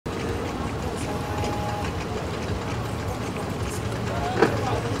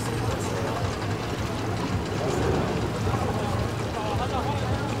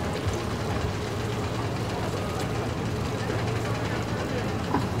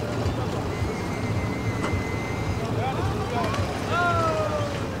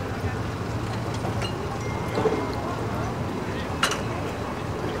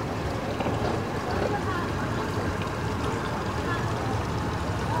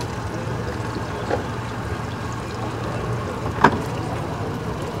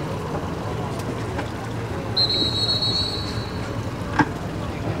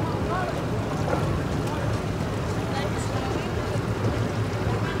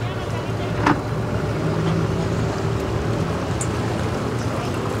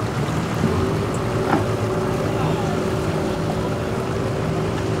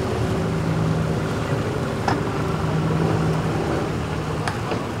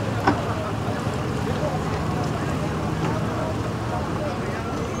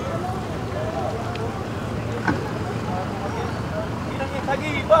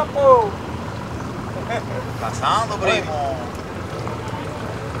Todo Brady.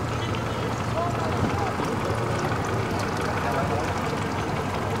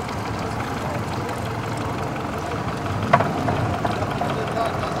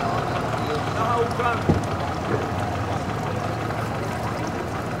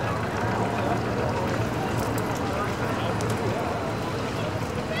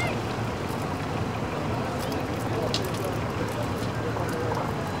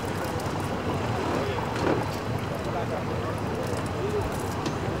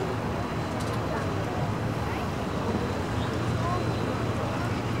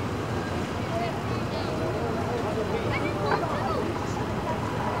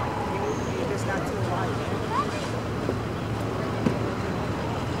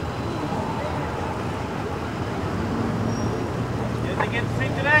 Get to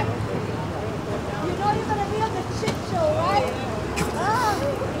sing today? You know you're gonna be on the Chit Show, right?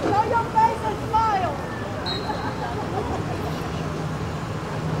 Show your face and smile.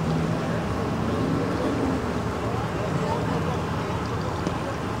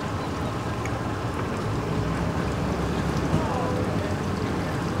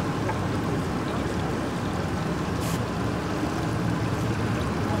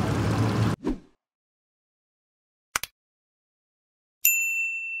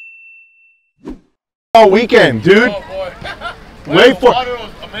 All weekend, dude. Oh boy. Wait for Water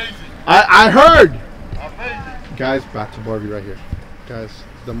was amazing. I heard. Amazing. Guys, back to Barbie right here. Guys,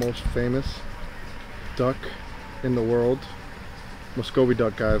 the most famous duck in the world, Muscovy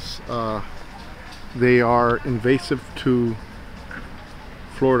duck, guys. They are invasive to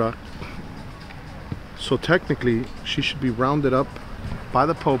Florida. So technically, she should be rounded up by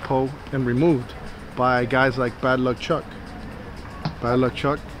the popo and removed by guys like Bad Luck Chuck. Bad Luck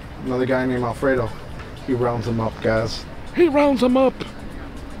Chuck, another guy named Alfredo. He rounds them up, guys. He rounds them up.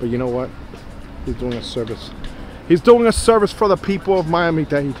 But you know what? He's doing a service. He's doing a service for the people of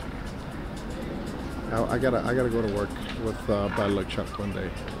Miami-Dade. I gotta go to work with Bad Luck Chuck one day.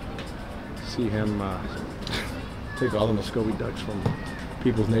 See him take all the Muscovy ducks from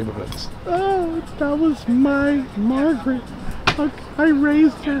people's neighborhoods. Oh, that was my Margaret. I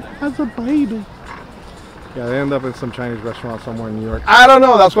raised her as a baby. Yeah, they end up in some Chinese restaurant somewhere in New York. I don't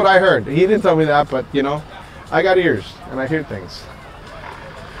know, that's what I heard. He didn't tell me that, but you know, I got ears and I hear things.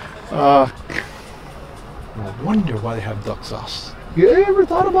 No wonder why they have duck sauce. You ever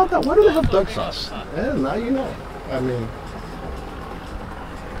thought about that? Why do they have duck sauce? Yeah, now you know. I mean,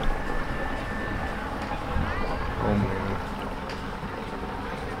 oh man.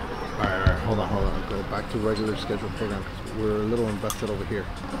 Alright, hold on. Go back to regular scheduled program because we're a little invested over here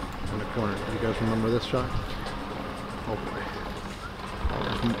in the corner. You guys remember this shot? Oh boy.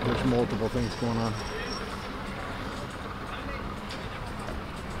 Oh, there's multiple things going on.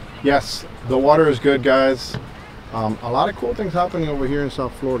 Yes, the water is good, guys. A lot of cool things happening over here in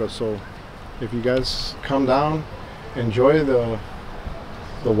South Florida. So if you guys come down, enjoy the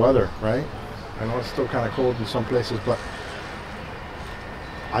weather, right? I know it's still kind of cold in some places, but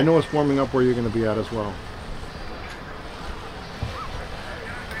I know it's warming up where you're going to be at as well.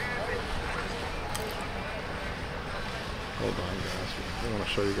 Hold on, guys. I want to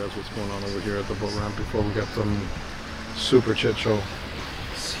show you guys what's going on over here at the boat ramp before we get some super Chit Show.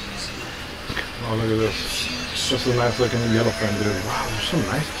 Oh, look at this. Just a nice looking yellowfin, dude. Wow, there's some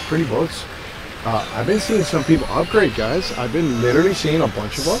nice, pretty boats. I've been seeing some people upgrade, guys. I've been literally seeing a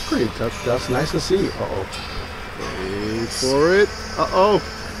bunch of upgrades. That's nice to see. Uh-oh. Wait for it. Uh-oh.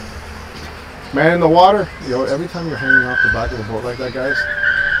 Man in the water. Yo, every time you're hanging off the back of a boat like that, guys,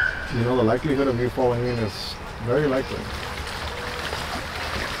 you know the likelihood of you falling in is very likely.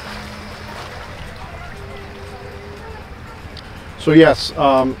 So yes,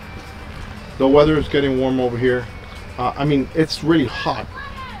 the weather is getting warm over here. I mean, it's really hot,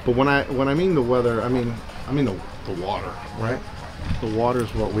 but when I mean the weather, I mean the water, right? The water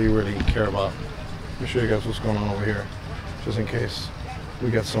is what we really care about. Let me show you guys what's going on over here, just in case we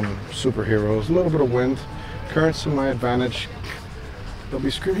get some superheroes. A little bit of wind, currents to my advantage. They'll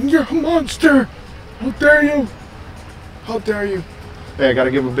be screaming, "You're a monster! How dare you! How dare you!" Hey, I gotta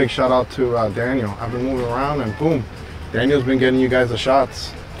give a big shout out to Daniel. I've been moving around and boom, Daniel's been getting you guys the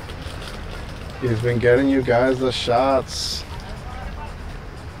shots. He's been getting you guys the shots.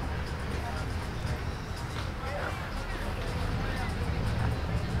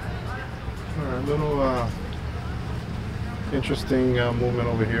 Alright, little interesting movement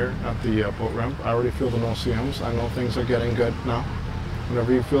over here at the boat ramp. I already feel the no-see-ums. I know things are getting good now.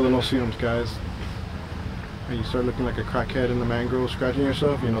 Whenever you feel the no-see-ums, guys, and you start looking like a crackhead in the mangrove scratching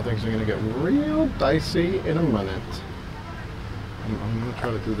yourself, you know things are going to get real dicey in a minute. I'm going to try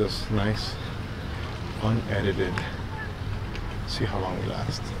to do this nice. unedited. See how long we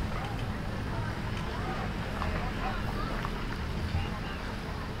last.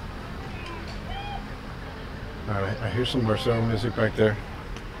 Alright, I hear some Barcelona music back there.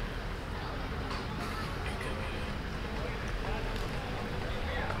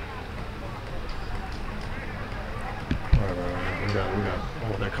 Right. We got,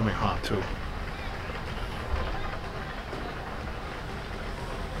 oh, they're coming hot too.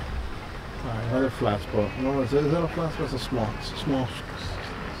 Alright, another flat spot. No, is that a flat spot? It's a small,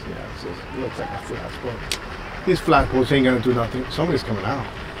 yeah, it looks like a flat spot. These flat boats ain't gonna do nothing. Somebody's coming out.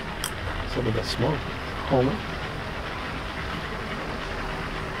 Some of that smoke. Homer.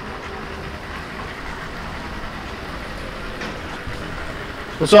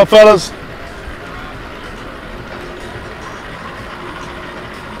 What's up, fellas?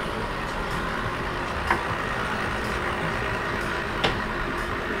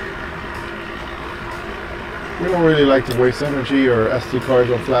 We don't really like to waste energy or SD cards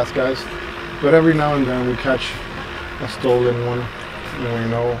on flats, guys, but every now and then we catch a stolen one, and we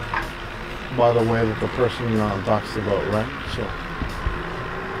know by the way that the person docks the boat, right? So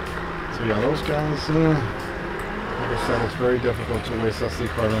yeah, those guys, like I said, it's very difficult to waste SD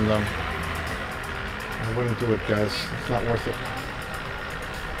card on them. I wouldn't do it, guys. It's not worth it.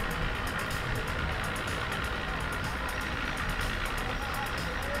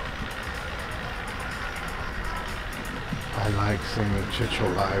 I like seeing the Chit Show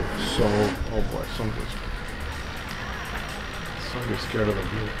live, so, oh boy, somebody's scared of the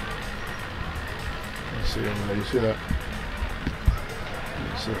view. You see him there, you see that?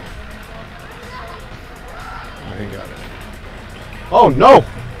 You see it. Oh, he got it. Oh no!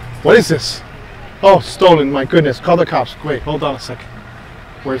 What is this? Oh, stolen, my goodness, call the cops. Wait, hold on a second.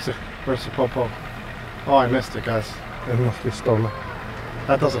 Where's the popo? Oh, I missed it, guys. It must be stolen.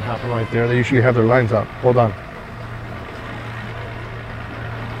 That doesn't happen right there. They usually have their lines up. Hold on.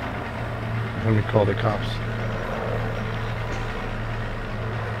 Let me call the cops.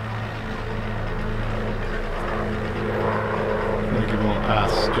 Let me give them a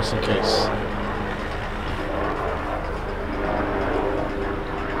pass, just in case.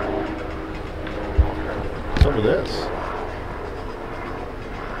 What's up with this?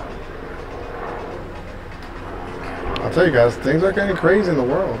 I'll tell you guys, things are getting crazy in the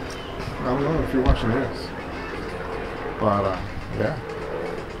world. I don't know if you're watching this. But, yeah.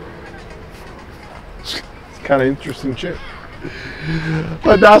 Kind of interesting shit.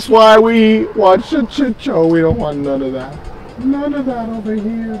 But that's why we watch the Chit Show. We don't want none of that. None of that over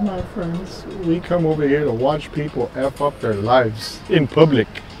here, my friends. We come over here to watch people F up their lives in public.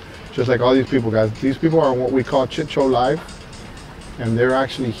 Just like all these people, guys. These people are what we call Chit Show Live. And they're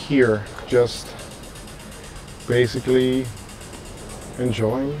actually here just basically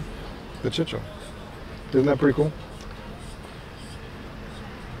enjoying the Chit Show. Isn't that pretty cool?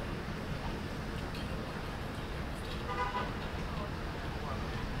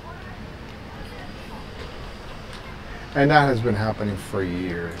 And that has been happening for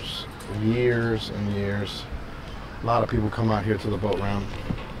years. Years and years. A lot of people come out here to the boat ramp.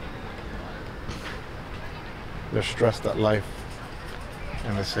 They're stressed at life.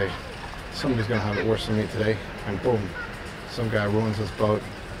 And they say, somebody's gonna have it worse than me today. And boom, some guy ruins his boat.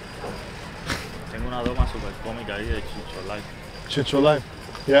 Tengo una broma super cómica ahí de Chit Show Live. Chit Show Live?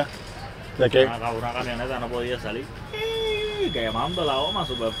 Yeah? ¿De qué? Una camioneta no podía salir. Quemando la goma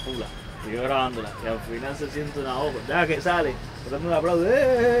super fula. Y yo grabándola. Y al final se siente una hoja. Deja que sale. Todo el mundo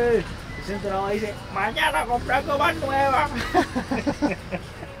aplaude. Se siente una hoja y dice, mañana comprar goma nueva.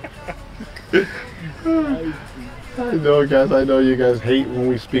 I know, guys. I know you guys hate when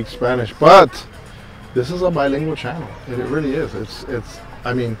we speak Spanish, but this is a bilingual channel. It really is. It's.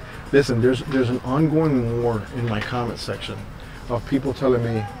 I mean, listen. There's an ongoing war in my comment section of people telling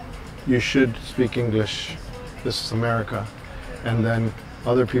me you should speak English. This is America, and then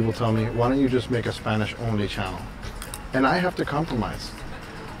other people tell me, why don't you just make a Spanish-only channel? And I have to compromise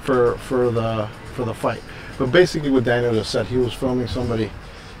for the fight. But basically, what Daniel just said, he was filming somebody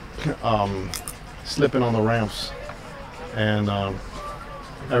slipping on the ramps. And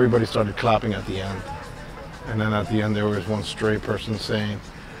everybody started clapping at the end. And then at the end there was one stray person saying,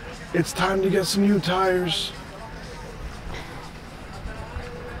 it's time to get some new tires.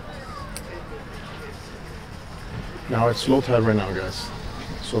 Now it's slow tide right now, guys.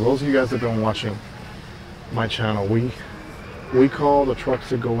 So those of you guys that have been watching my channel, we call the trucks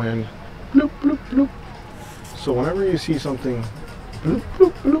that go in bloop, bloop, bloop. So whenever you see something bloop,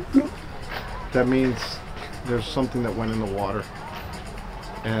 bloop, bloop, bloop, that means there's something that went in the water,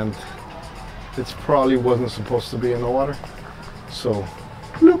 and it probably wasn't supposed to be in the water. So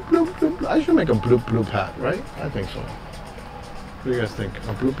bloop, bloop, bloop. I should make a bloop bloop hat, right? I think so. What do you guys think?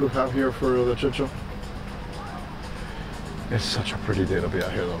 A bloop bloop hat here for the Chit Show? It's such a pretty day to be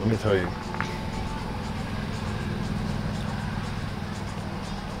out here, though. Let me tell you.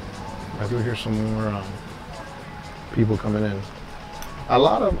 I do hear some more people coming in. A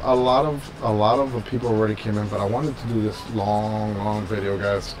lot of the people already came in, but I wanted to do this long video,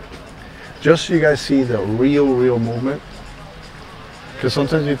 guys, just so you guys see the real movement. Because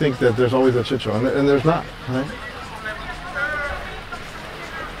sometimes you think that there's always a Chit Show, and there's not, right?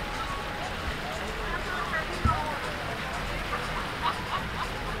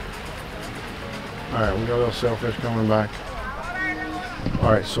 All right, we got a little sailfish coming back.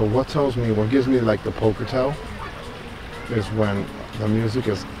 All right, so what gives me like the poker tell is when the music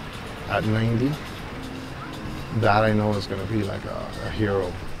is at 90. That I know is gonna be like a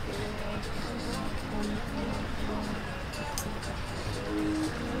hero.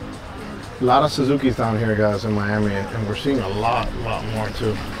 A lot of Suzuki's down here, guys, in Miami, and we're seeing a lot more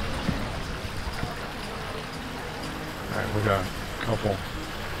too. All right, we got a couple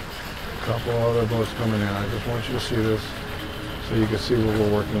other boats coming in. I just want you to see this so you can see what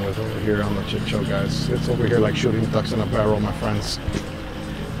we're working with over here on the Chit Show, guys. It's over here like shooting ducks in a barrel, my friends.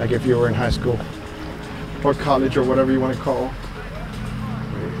 Like if you were in high school or college or whatever you want to call.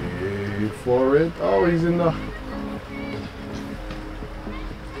 Wait for it. Oh, he's in the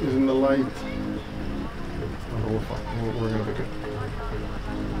light. Oh, we're fine. We're gonna be good.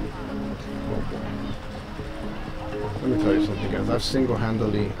 Oh boy. Let me tell you something, guys. I've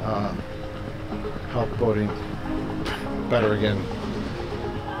single-handedly helped boating better again.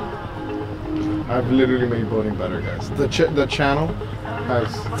 I've literally made boating better, guys. The channel has.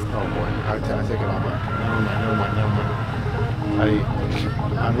 Oh boy, I take it all back. Never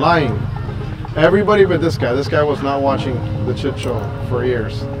mind. I'm lying. Everybody but this guy. This guy was not watching the Chit Show for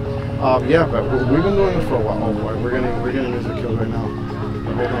years. Yeah, but we've been doing it for a while. Oh boy, we're getting music killed right now.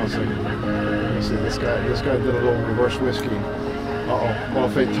 But hold on a second. Let me see. This guy did a little reverse whiskey. Polo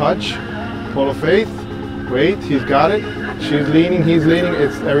Faith touch. Polo Faith. Wait, he's got it. She's leaning. He's leaning.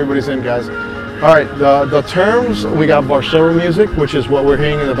 It's everybody's in, guys. All right. The terms, we got Barcero music, which is what we're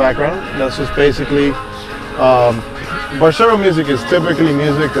hearing in the background. That's just basically. Barcero music is typically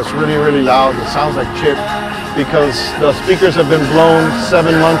music that's really loud. It sounds like Chit, because the speakers have been blown 7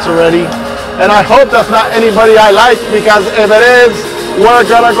 months already. And I hope that's not anybody I like, because if it is, we're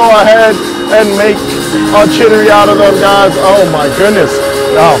gonna go ahead and make a chittery out of them, guys. Oh my goodness.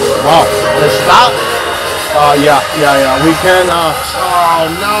 Oh, wow. Stop. Yeah. We can, oh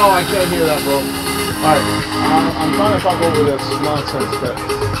no, I can't hear that, bro. All right, I'm trying to talk over this nonsense.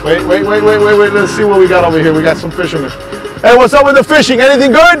 Wait, let's see what we got over here. We got some fishermen. Hey, what's up with the fishing?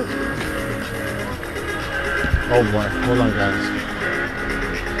 Anything good? Oh boy, hold on, guys.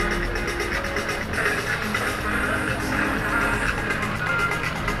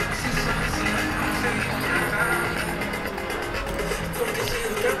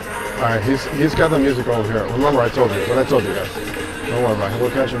 All right, he's got the music over here. Remember, I told you what I told you guys. Don't worry about it.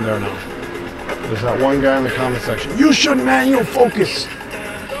 We'll catch him there now. There's that one guy in the comment section. You should manual focus.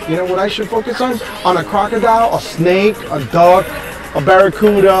 You know what I should focus on? On a crocodile, a snake, a duck, a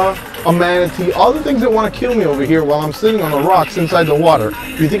barracuda, a manatee, all the things that want to kill me over here while I'm sitting on the rocks inside the water.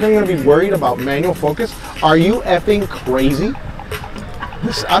 You think I'm going to be worried about manual focus? Are you effing crazy?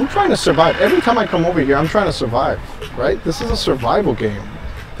 I'm trying to survive. Every time I come over here, I'm trying to survive, right? This is a survival game.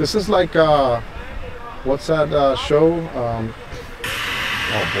 This is like, what's that show?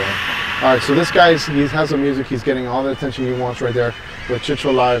 Oh boy. All right, so this guy, he has the music. He's getting all the attention he wants right there with Chit Show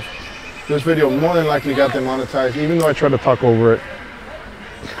Live. This video more than likely got demonetized, even though I tried to talk over it.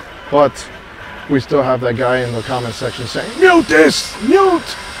 But we still have that guy in the comment section saying, mute this,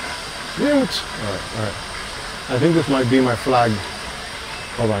 mute. All right. I think this might be my flag.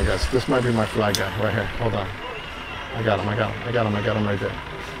 Hold on, guys. This might be my flag guy right here. Hold on. I got him right there.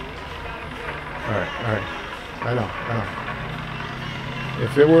 All right. I know.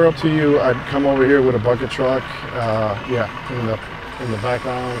 If it were up to you, I'd come over here with a bucket truck, in the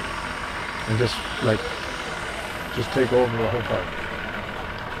background, and just take over the whole park.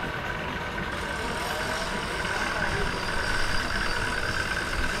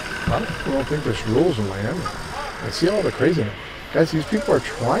 A lot of people don't think there's rules in Miami. I see all the craziness. Guys, these people are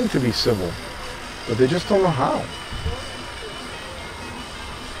trying to be civil, but they just don't know how.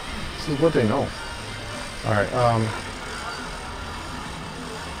 This is what they know. All right.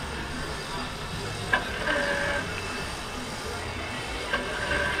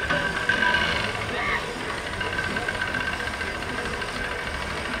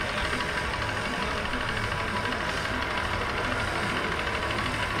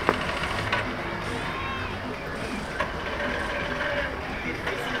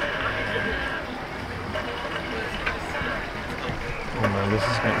 This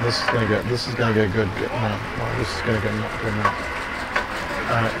is gonna get good. No, this is gonna get good now.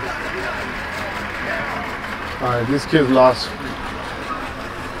 All right, these kids lost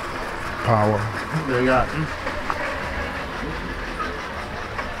power. They got.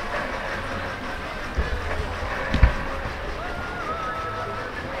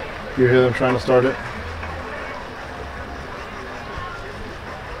 You hear them trying to start it?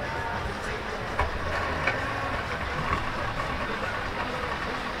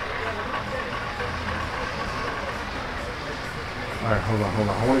 Alright, hold on.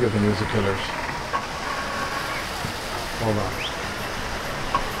 I want to get the music killers. Hold on.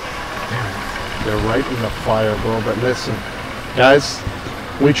 Damn it. They're right in the fire, bro. But listen, guys,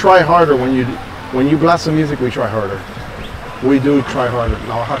 we try harder when you blast the music. We try harder. We do try harder.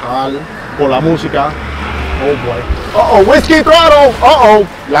 La baja cabal por la música. Oh boy. Uh oh, whiskey throttle. Uh oh,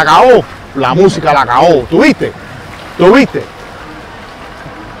 la cagó. La música la cagó. ¿Tuviste?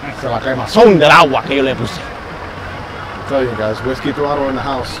 Se la quemazón del agua que yo le puse. Tell you guys, whiskey throttle in the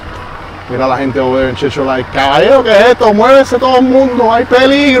house. Mira la gente over there in Chit Show like, caballero, ¿qué es esto? Muévese todo el mundo, hay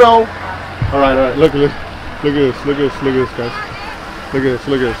peligro. All right, look at this, guys. Look at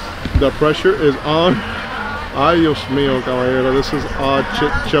this. The pressure is on. Ay, Dios mío, caballero, this is a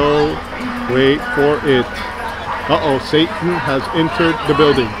Chit Show. Wait for it. Uh-oh, Satan has entered the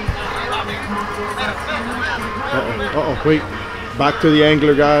building. Uh-oh, wait. Back to the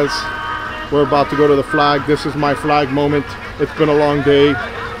angler, guys. We're about to go to the flag. This is my flag moment. It's been a long day.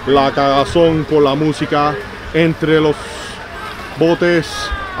 La cagazón por la música. Entre los botes.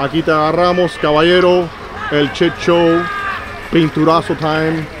 Aquí te agarramos, caballero. El Chit Show. Pinturazo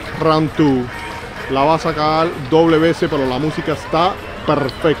time. Round 2. La vas a cagar doble veces, pero la música está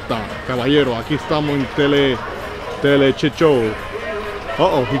perfecta. Caballero, aquí estamos en tele Chit Show.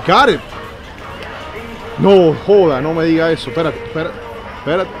 Uh-oh, he got it. No, joda, no me diga eso.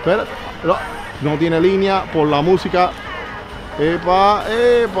 Espérate. No tiene línea por la música. Epa,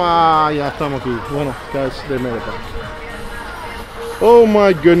 ya estamos aquí. Bueno, guys, they made it back. Oh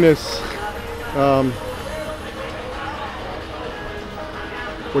my goodness.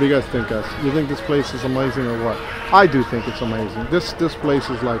 What do you guys think, guys? You think this place is amazing or what? I do think it's amazing. This place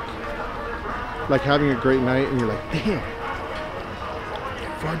is like having a great night, and you're like, damn.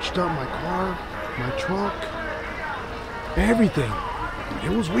 Fudged up my car, my truck, everything.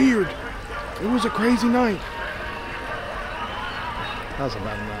 It was weird. It was a crazy night. That's a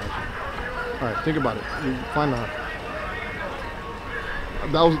bad analogy. All right, think about it. You find out.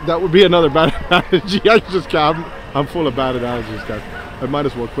 That would be another bad analogy. I'm full of bad analogies, guys. I might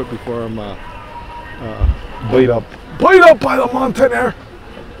as well quit before I'm beat up by the Montaner.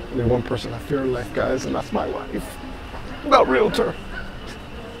 Only one person I fear left, guys, and that's my wife. That realtor.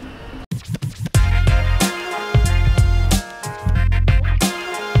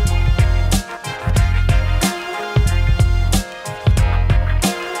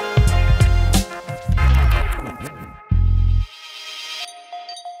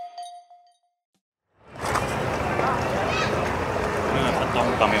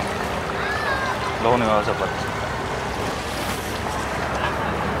 Un camión. Lo único que hace falta.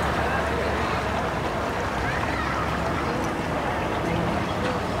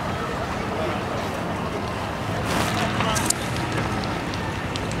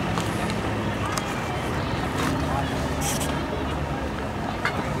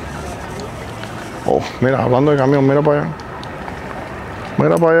 Oh, mira, hablando de camión, mira para allá.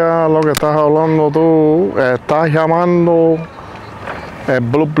 Mira para allá lo que estás hablando tú. Estás llamando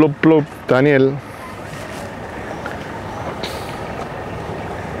blup, blup, blup, Daniel.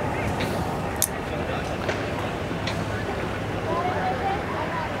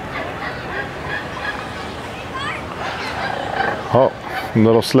 Oh,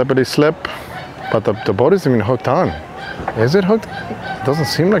 little slippity slip. But the boat isn't even hooked on. Is it hooked? It doesn't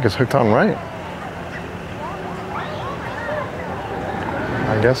seem like it's hooked on right.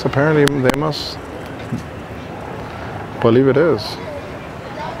 I guess apparently they must believe it is.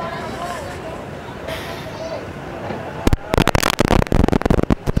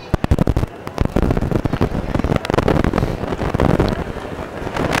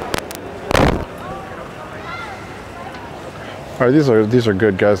 All right, these are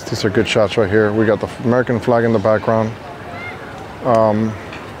good, guys. These are good shots right here. We got the American flag in the background. Oh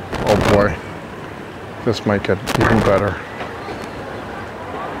boy, this might get even better.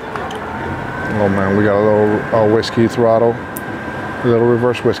 Oh man, we got a little whiskey throttle, a little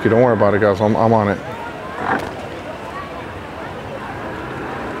reverse whiskey. Don't worry about it, guys. I'm on it.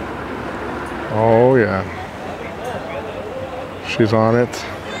 Oh yeah, she's on it.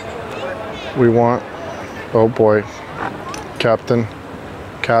 We want. Oh boy. Captain,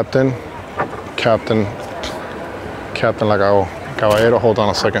 Captain, la cago. Caballero, hold on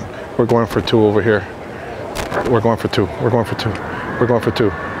a second. We're going for 2 over here. We're going for 2. We're going for 2. We're going for 2.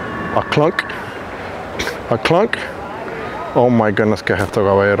 A clunk. A clunk. Oh my goodness, que esto,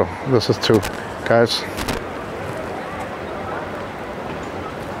 caballero. This is 2. Guys.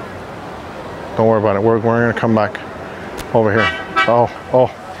 Don't worry about it. We're going to come back over here. Oh.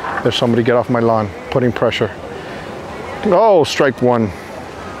 There's somebody get off my lawn. Putting pressure. Oh, strike 1.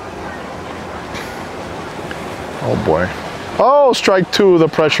 Oh boy. Oh, strike 2, the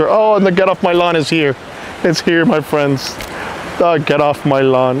pressure. Oh, and the get off my lawn is here. It's here, my friends. Get off my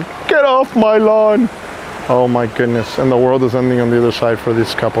lawn. Get off my lawn. Oh my goodness. And the world is ending on the other side for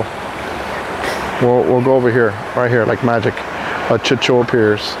this couple. We'll go over here, right here, like magic. A Chit Show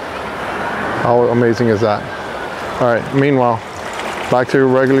appears. How amazing is that? All right, meanwhile, back to your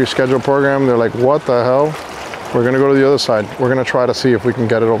regularly scheduled program. They're like, what the hell? We're gonna go to the other side. We're gonna try to see if we can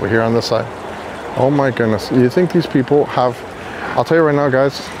get it over here on this side. Oh my goodness. You think these people have, I'll tell you right now,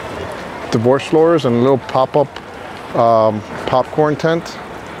 guys, divorce floors and a little pop-up popcorn tent.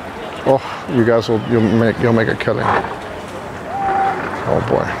 Oh, you guys you'll make a killing. Oh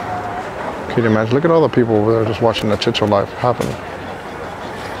boy. Can you imagine? Look at all the people over there just watching the Chit Show live happening.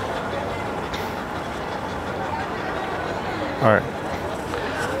 All right,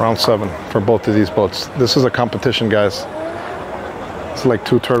 round 7 for both of these boats. This is a competition, guys. It's like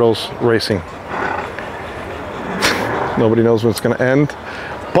 2 turtles racing. Nobody knows when it's gonna end,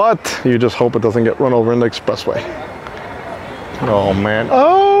 but you just hope it doesn't get run over in the expressway. Oh man,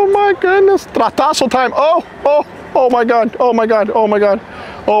 oh my goodness, tratazo time. Oh my God, oh my God, oh my God,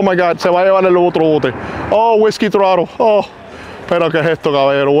 oh my God, se va a llevar el otro bote. Oh, whiskey throttle. Oh, pero que es esto,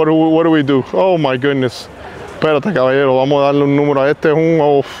 caballero? What do we do? Oh my goodness. Espérate, caballero, vamos a darle un número a este.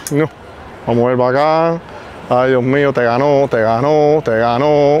 No. Vamos a ver para acá. Ay, Dios mío, te ganó, te ganó, te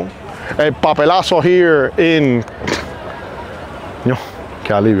ganó. El papelazo here in. No,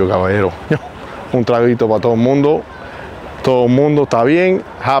 qué alivio, caballero. No. Un traguito para todo el mundo. Todo el mundo está bien.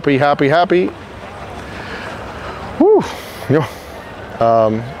 Happy, happy, happy. Woo. No.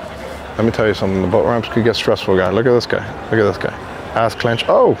 Let me tell you something. The boat ramps could get stressful, guy. Look at this guy. Look at this guy. Ass clench.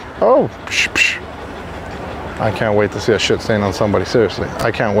 Oh. Psh, psh. I can't wait to see a shit stain on somebody. Seriously,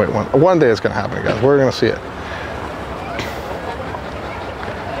 I can't wait. One day it's gonna happen, guys. We're gonna see it.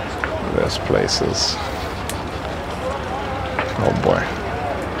 This place is. Oh boy.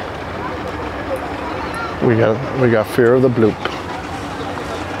 We got fear of the bloop.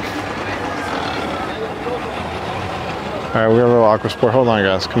 All right, we got a little aqua sport. Hold on,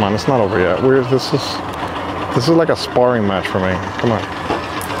 guys. Come on, it's not over yet. This is like a sparring match for me. Come on.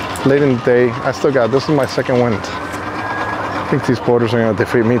 Late in the day, I still got, this is my second wind. I think these boaters are gonna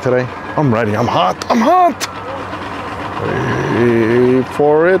defeat me today. I'm ready, I'm hot. Wait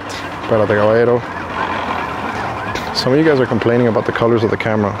for it. Espérate, caballero. Some of you guys are complaining about the colors of the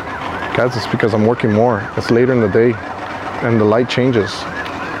camera. Guys, it's because I'm working more. It's later in the day and the light changes.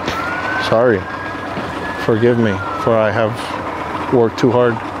 Sorry. Forgive me for I have worked too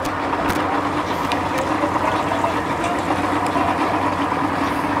hard.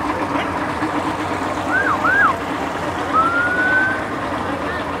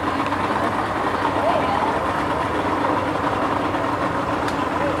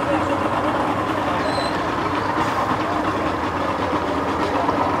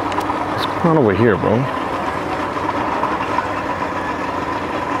 On over here, bro.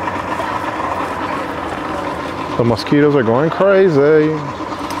 The mosquitoes are going crazy.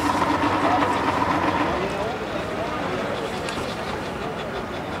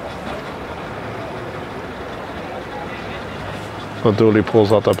 The dually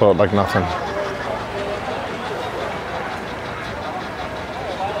pulls out the boat like nothing.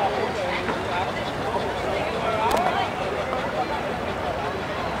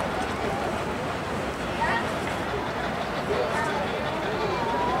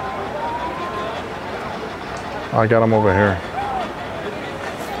 I got him over here.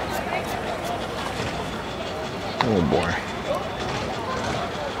 Oh boy.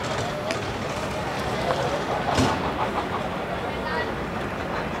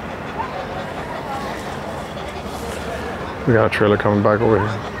 We got a trailer coming back over here.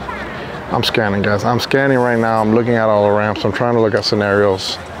 I'm scanning, guys. I'm scanning right now. I'm looking at all the ramps. I'm trying to look at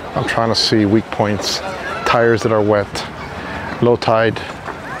scenarios. I'm trying to see weak points, tires that are wet, low tide,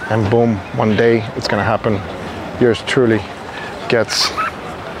 and boom, one day it's gonna happen. Yours truly gets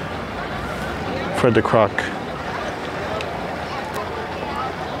Fred the Croc.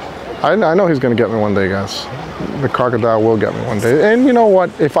 I know he's gonna get me one day, guys. The crocodile will get me one day. And you know what?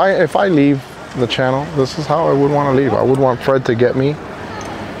 If I leave the channel, this is how I would want to leave. I would want Fred to get me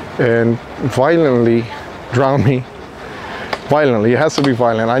and violently drown me. Violently, it has to be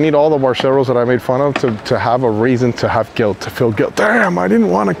violent. I need all the barceros that I made fun of to have a reason to have guilt, to feel guilt. Damn, I didn't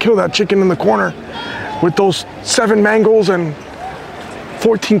want to kill that chicken in the corner with those 7 mangoes and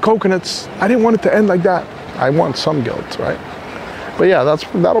 14 coconuts. I didn't want it to end like that. I want some guilt, right? But yeah,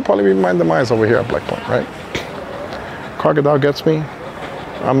 that'll probably be my demise over here at Black Point, right? Crocodile gets me.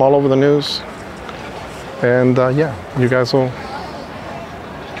 I'm all over the news. And yeah, you guys will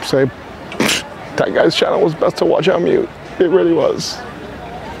say, that guy's channel was best to watch on mute. It really was.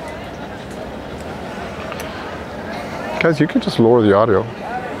 Guys, you can just lower the audio.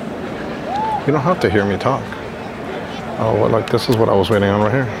 You don't have to hear me talk. Oh, what, like this is what I was waiting on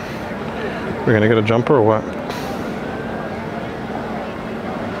right here. We're gonna get a jumper or what?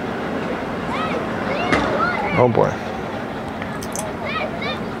 Oh boy.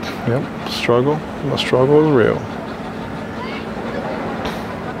 Yep, struggle. The struggle is real.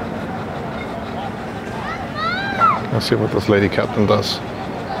 Let's see what this lady captain does.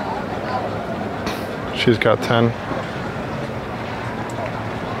 She's got 10.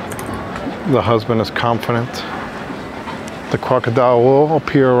 The husband is confident. The crocodile will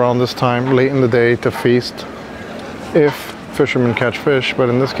appear around this time, late in the day, to feast if fishermen catch fish, but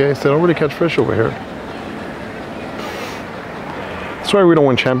in this case, they don't really catch fish over here. That's why we don't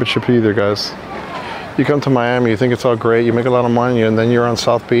win championships either, guys. You come to Miami, you think it's all great, you make a lot of money, and then you're on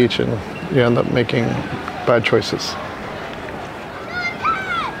South Beach and you end up making bad choices.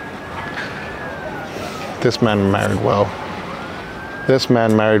 This man married well. This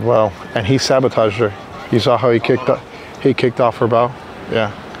man married well, and he sabotaged her. You saw how he kicked off her bow?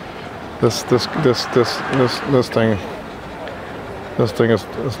 Yeah. This thing is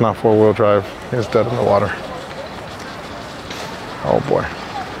not 4-wheel drive. It's dead in the water. Oh boy.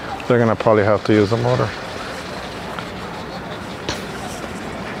 They're gonna probably have to use the motor.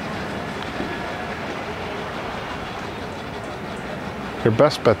 Your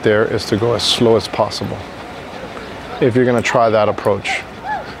best bet there is to go as slow as possible if you're gonna try that approach.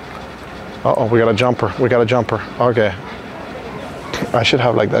 Uh-oh, we got a jumper. We got a jumper. Okay. I should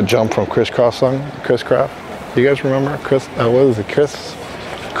have like that jump from Crisscross song, Chris Craft. You guys remember? What was it?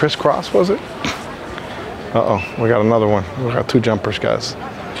 Crisscross, was it? Uh-oh, we got another one. We got 2 jumpers, guys.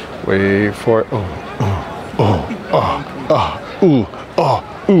 Wait for it. Oh,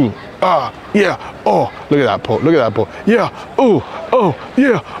 yeah. Oh, look at that pull. Look at that pull. Yeah. Oh,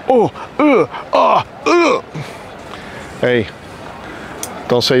 yeah. Hey,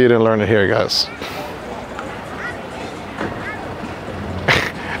 don't say you didn't learn it here, guys.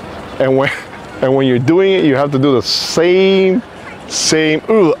 and when you're doing it, you have to do the same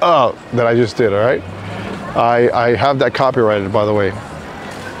that I just did. All right. I have that copyrighted, by the way.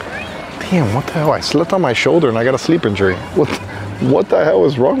 Damn, what the hell? I slipped on my shoulder and I got a sleep injury. What the hell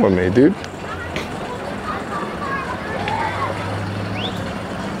is wrong with me, dude?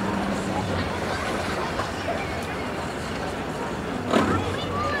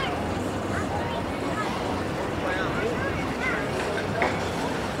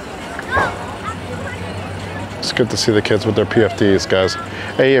 It's good to see the kids with their PFDs, guys.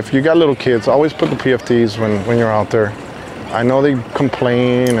 Hey, if you got little kids, always put the PFDs when you're out there. I know they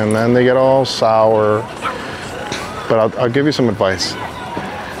complain and then they get all sour, but I'll give you some advice.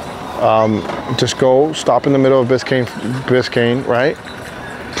 Just go stop in the middle of Biscayne, right?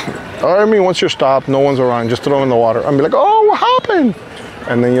 I mean, once you're stopped, no one's around, just throw them in the water and be like, oh, what happened?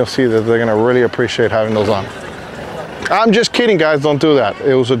 And then you'll see that they're gonna really appreciate having those on. I'm just kidding, guys, don't do that.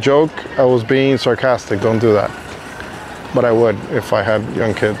 It was a joke, I was being sarcastic, don't do that. But I would if I had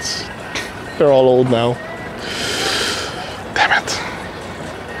young kids. They're all old now. Damn it.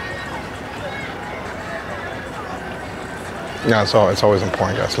 Yeah, it's always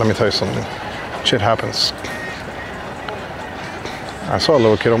important, guys. Let me tell you something. Shit happens. I saw a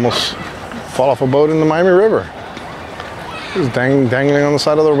little kid almost fall off a boat in the Miami River. He was dangling on the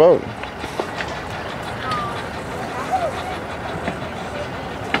side of their boat.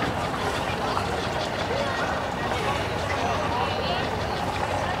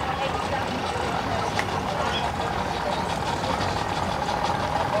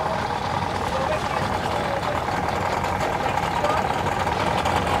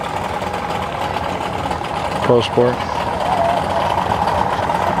 Pro Sport.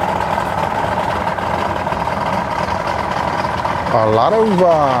 A lot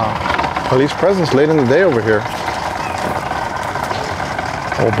of police presence late in the day over here.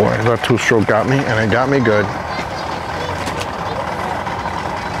 Oh boy, that 2-stroke got me, and it got me good.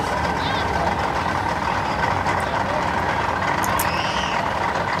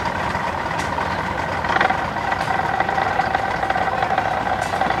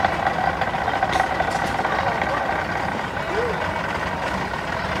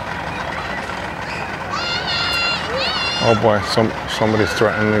 Oh boy, somebody's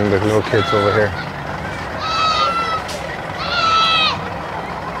threatening the little kids over here.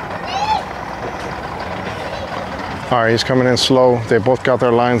 All right, he's coming in slow. They both got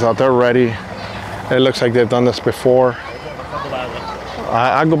their lines out. They're ready. It looks like they've done this before.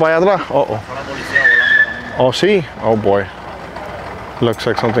 Algo para allá atrás? Uh-oh. Oh, see? Oh boy. Looks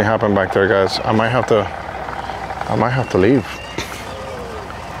like something happened back there, guys. I might have to leave.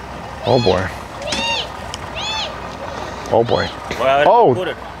 Oh boy. Oh boy. Oh,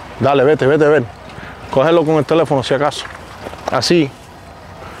 dale, vete. Cógelo con el teléfono si acaso. Así.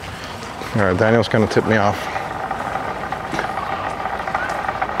 All right, Daniel's gonna tip me off.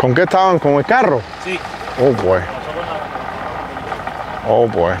 ¿Con qué estaban? ¿Con el carro? Sí. Oh boy. Oh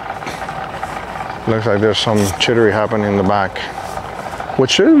boy. Looks like there's some chittery happening in the back.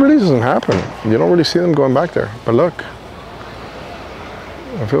 Which really doesn't happen. You don't really see them going back there. But look.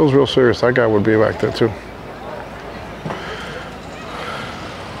 If it was real serious, that guy would be back there too.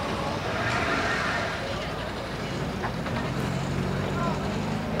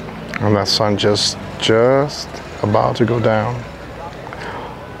 And that sun just about to go down.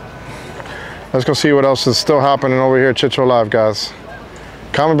 Let's go see what else is still happening over here at Chit Show Live, guys.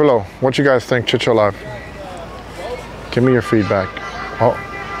 Comment below what you guys think Chit Show Live. Give me your feedback. All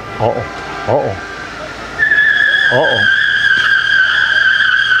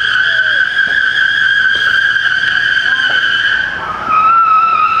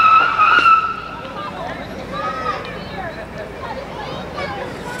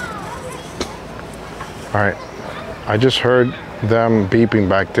right, I just heard them beeping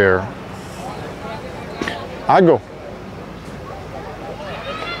back there. I go.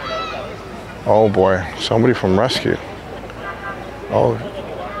 Oh boy, somebody from rescue.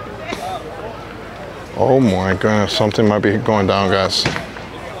 Oh my goodness, something might be going down, guys.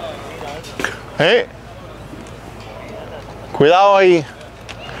 Hey, cuidado ahí.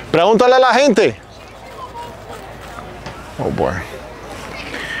 Pregúntale a la gente. Oh boy.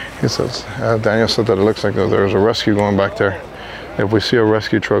 He says, Daniel said that it looks like there's a rescue going back there. If we see a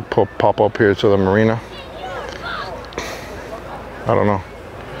rescue truck pop up here to the marina, I don't know.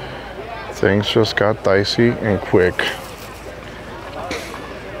 Things just got dicey and quick.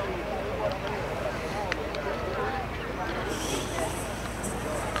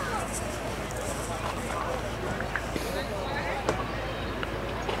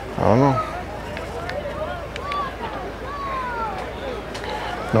 I don't know.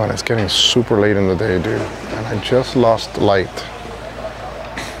 No, and it's getting super late in the day, dude. And I just lost light.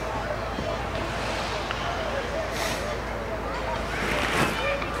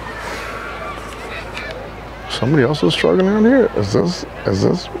 Somebody else is struggling out here? Is this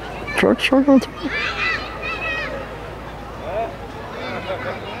truck struggling too?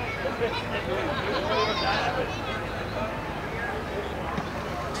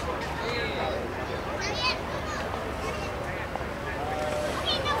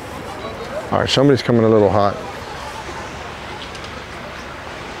 All right, somebody's coming a little hot.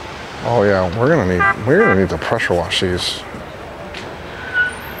 Oh yeah, we're gonna need to pressure wash these.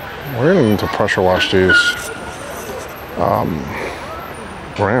 We're gonna need to pressure wash these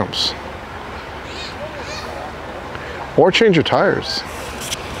ramps. Or change your tires.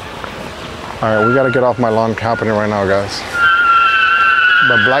 All right, we gotta get off my lawn happening right now, guys.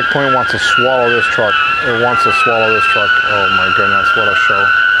 But Black Point wants to swallow this truck. It wants to swallow this truck. Oh my goodness, what a show.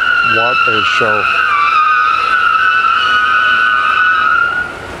 What a show.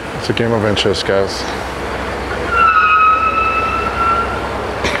 It's a game of inches, guys.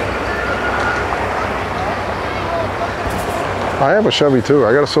 I have a Chevy too.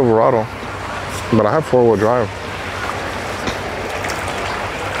 I got a Silverado, but I have four-wheel drive.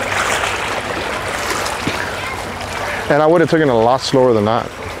 And I would have taken it a lot slower than that.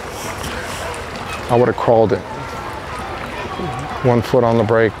 I would have crawled it. 1 foot on the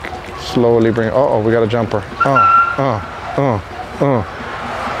brake, slowly bring, uh-oh, we got a jumper.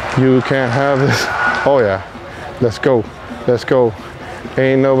 You can't have this. Oh yeah, let's go, let's go.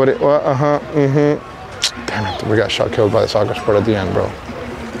 Ain't nobody, Damn it, we got shot killed by the soccer sport at the end, bro.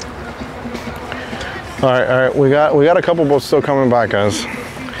 All right, we got a couple boats still coming back, guys.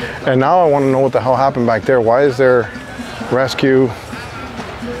 And now I want to know what the hell happened back there. Why is there rescue?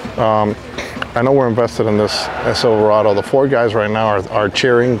 I know we're invested in this Silverado. The 4 guys right now are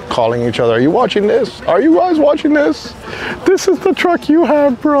cheering, calling each other. Are you watching this? Are you guys watching this? This is the truck you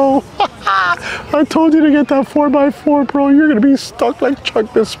have, bro. I told you to get that 4x4, bro. You're gonna be stuck like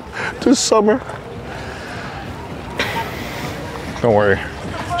Chuck this summer. Don't worry,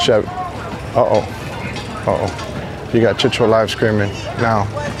 Chevy. Uh-oh. You got Chit Show Live screaming now.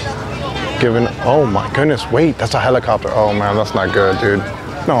 giving, oh my goodness, wait, that's a helicopter. Oh man, that's not good, dude.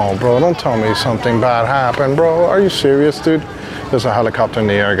 No, bro, don't tell me something bad happened, bro. Are you serious, dude? There's a helicopter in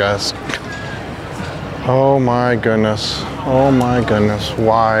the air, guys. Oh my goodness. Oh my goodness.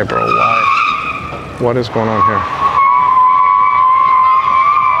 Why, bro? Why? What is going on here?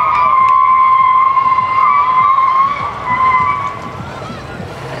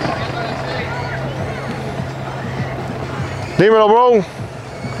 Dímelo, bro.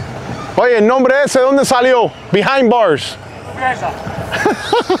 Oye, el nombre ese, ¿dónde salió? Behind bars. Los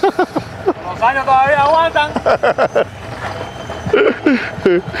años todavía aguantan.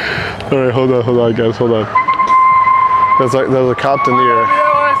 All right, hold on, guys, hold on. There's a cop in the air.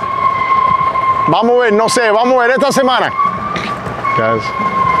 Vamos a ver, no sé, vamos a ver esta semana. Guys.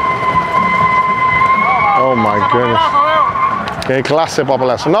 Oh my goodness. Qué clase de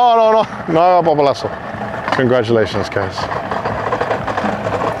papelazo. No haga papelazo. Congratulations, guys.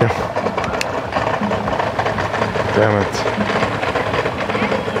 Damn it.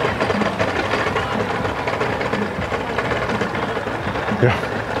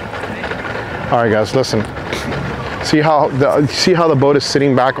 Yeah. All right, guys, listen. See how the boat is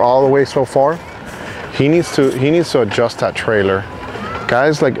sitting back all the way so far? He needs to adjust that trailer.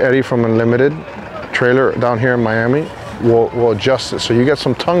 Guys like Eddie from Unlimited trailer down here in Miami will adjust it so you get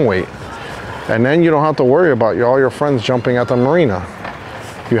some tongue weight. And then you don't have to worry about all your friends jumping at the marina.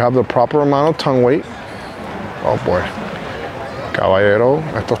 You have the proper amount of tongue weight. Oh boy. Caballero,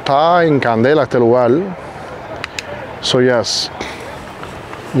 esto está en candela este lugar. So yes,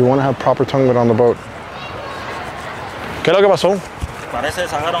 you want to have proper tongue weight on the boat. ¿Qué es lo que pasó? Parece que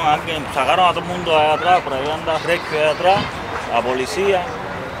sacaron a alguien, sacaron a todo el mundo de atrás, por ahí anda rescue de atrás, la policía,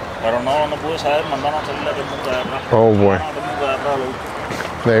 pero no pude saber, mandaron a salir a todo el mundo de atrás. Oh boy.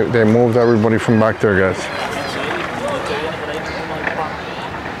 They moved everybody from back there, guys.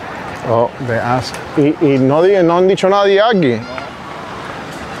 Oh, they asked. Y no han dicho nadie aquí.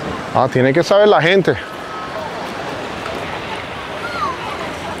 Ah, tiene que saber la gente.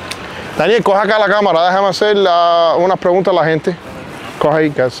 Daniel, coge acá la cámara, déjame hacer unas preguntas a la gente. Coge ahí,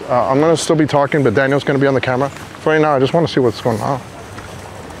 guys. I'm going to still be talking, but Daniel's going to be on the camera. For right now, I just want to see what's going on.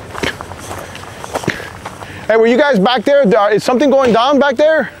 Hey, were you guys back there? Is something going down back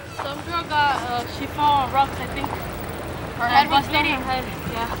there? Some girl got, she fell on rocks, I think. Her head was hitting her head,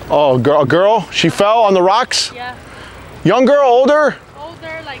 yeah. Oh, a girl? She fell on the rocks? Yeah. Young girl, older?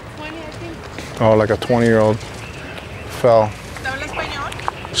 Older, like 20, I think. Oh, like a 20-year-old fell. ¿Habla español?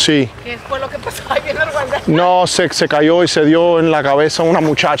 Sí. ¿Qué fue lo que pasó? Ay, bien argüendada. No, se cayó y se dio en la cabeza una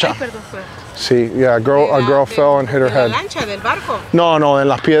muchacha. Ay, perdón, fue. Sí, yeah, a girl fell and hit her head. ¿De la lancha, del barco? No, en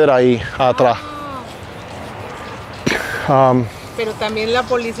las piedras ahí, atrás. Pero también la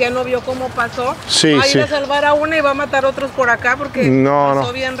policía no vio cómo pasó. Sí, va a ir sí. a salvar a una y va a matar a otros por acá porque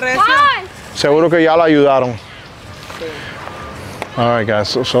pasó bien recio. Seguro que ya la ayudaron. All right, guys.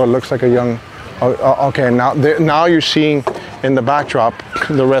 So it looks like a young. Okay, now you're seeing in the backdrop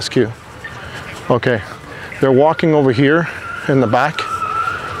the rescue. Okay, they're walking over here in the back.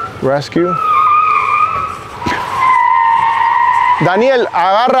 Rescue. Daniel,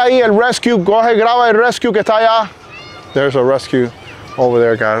 agarra ahí el rescue. Coge, graba el rescue que está allá. There's a rescue over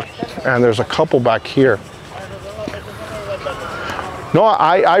there, guys, and there's a couple back here. No,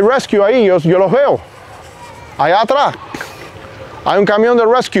 I rescue ahí, yo los veo. Allá atrás. Hay un camión de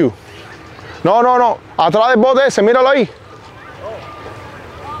rescue. No. Atrás del bote ese, míralo ahí.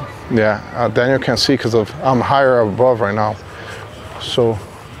 Yeah, Daniel can't see because I'm higher above right now. So,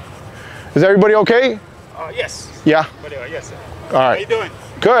 is everybody okay? Yes. Yeah? Yes, sir. All right. How you doing?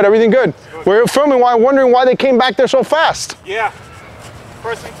 Good, everything good. We're filming, wondering why they came back there so fast. Yeah.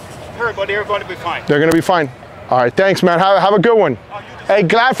 First thing, everybody will be fine. They're gonna be fine. All right, thanks, man. Have a good one. Hey,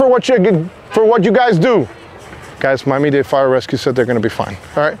 glad for what you guys do. Guys, Miami-Dade Fire Rescue said they're gonna be fine.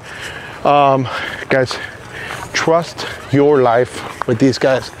 All right, guys, trust your life with these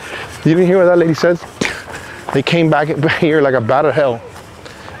guys. You didn't hear what that lady said? They came back here like a bat of hell.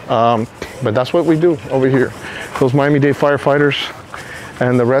 But that's what we do over here. Those Miami-Dade firefighters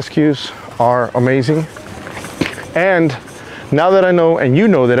and the rescues are amazing. And now that I know, and you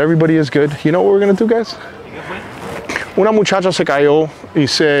know that everybody is good, you know what we're gonna do, guys? Una muchacha se cayó y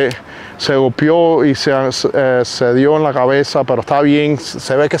se golpeó y se dio en la cabeza, pero está bien,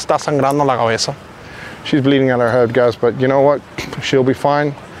 se ve que está sangrando la cabeza. She's bleeding out her head, guys, but you know what? She'll be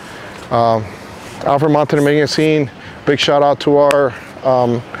fine. Alfred Montaner making a scene. Big shout out to our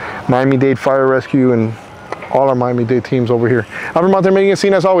Miami-Dade Fire Rescue and all our Miami-Dade teams over here. Alfred Montaner making a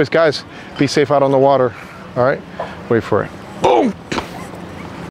scene as always, guys. Be safe out on the water. All right, wait for it. Boom.